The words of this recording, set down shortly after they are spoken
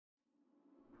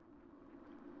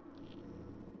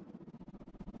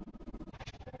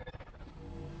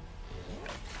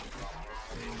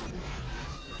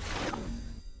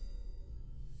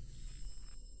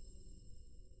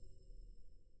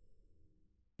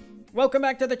Welcome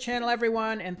back to the channel,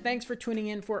 everyone, and thanks for tuning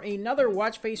in for another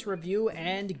watch face review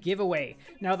and giveaway.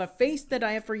 Now, the face that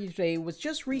I have for you today was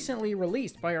just recently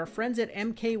released by our friends at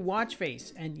MK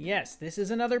Watchface, and yes, this is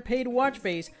another paid watch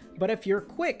face, but if you're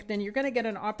quick, then you're going to get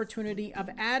an opportunity of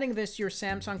adding this to your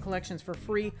Samsung collections for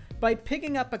free by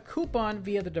picking up a coupon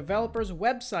via the developer's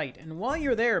website. And while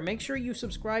you're there, make sure you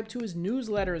subscribe to his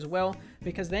newsletter as well,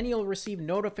 because then you'll receive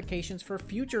notifications for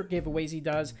future giveaways he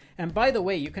does. And by the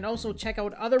way, you can also check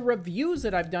out other reviews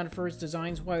that I've done for his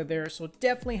designs while there, so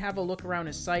definitely have a look around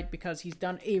his site because he's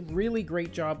done a really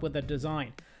great job with the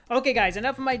design. Okay guys,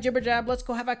 enough of my jibber jab, let's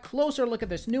go have a closer look at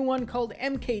this new one called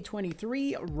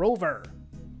MK23 Rover.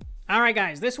 Alright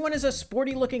guys, this one is a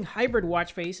sporty looking hybrid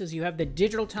watch face, as you have the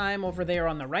digital time over there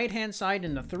on the right hand side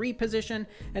in the 3 position,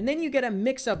 and then you get a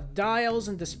mix of dials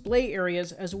and display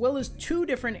areas, as well as 2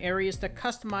 different areas to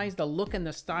customize the look and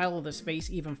the style of this face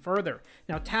even further.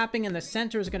 Now, tapping in the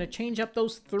center is going to change up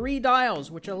those 3 dials,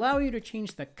 which allow you to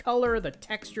change the color, the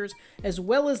textures, as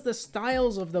well as the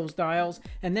styles of those dials,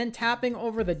 and then tapping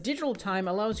over the digital time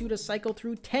allows you to cycle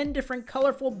through 10 different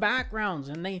colorful backgrounds,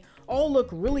 and they all look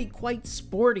really quite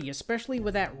sporty, especially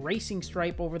with that racing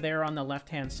stripe over there on the left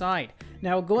hand side.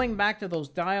 Now, going back to those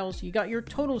dials, you got your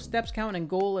total steps count and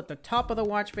goal at the top of the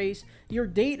watch face, your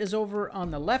date is over on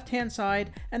the left hand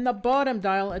side, and the bottom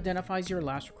dial identifies your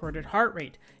last recorded heart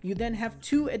rate. You then have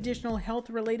 2 additional health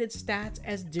related stats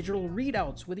as digital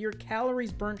readouts, with your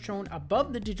calories burnt shown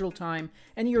above the digital time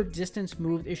and your distance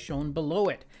moved is shown below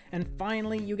it. And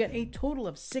finally, you get a total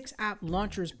of 6 app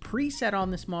launchers preset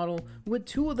on this model, with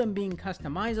 2 of them being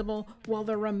customizable, while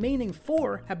the remaining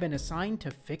 4 have been assigned to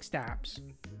fixed apps.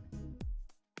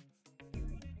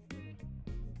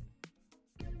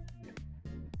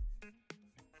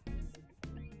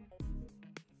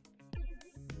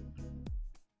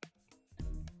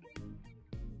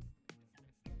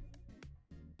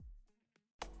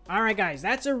 Alright guys,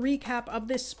 that's a recap of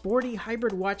this sporty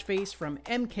hybrid watch face from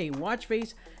MK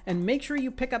Watchface, and make sure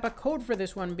you pick up a code for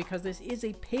this one because this is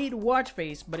a paid watch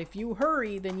face, but if you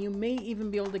hurry, then you may even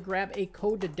be able to grab a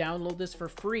code to download this for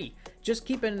free. Just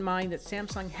keep in mind that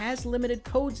Samsung has limited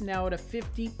codes now to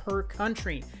 50 per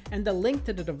country, and the link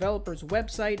to the developer's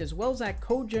website as well as that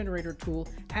code generator tool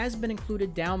has been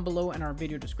included down below in our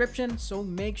video description, so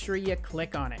make sure you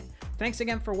click on it. Thanks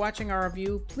again for watching our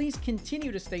review. Please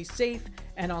continue to stay safe,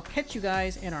 and I'll catch you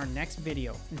guys in our next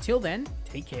video. Until then,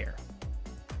 take care.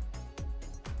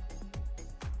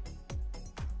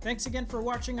 Thanks again for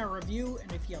watching our review,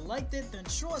 and if you liked it, then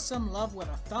show us some love with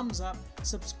a thumbs up,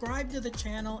 subscribe to the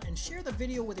channel, and share the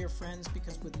video with your friends,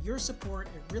 because with your support,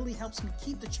 it really helps me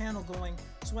keep the channel going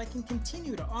so I can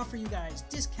continue to offer you guys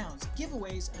discounts,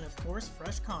 giveaways, and of course,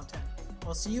 fresh content.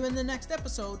 I'll see you in the next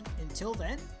episode. Until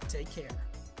then, take care.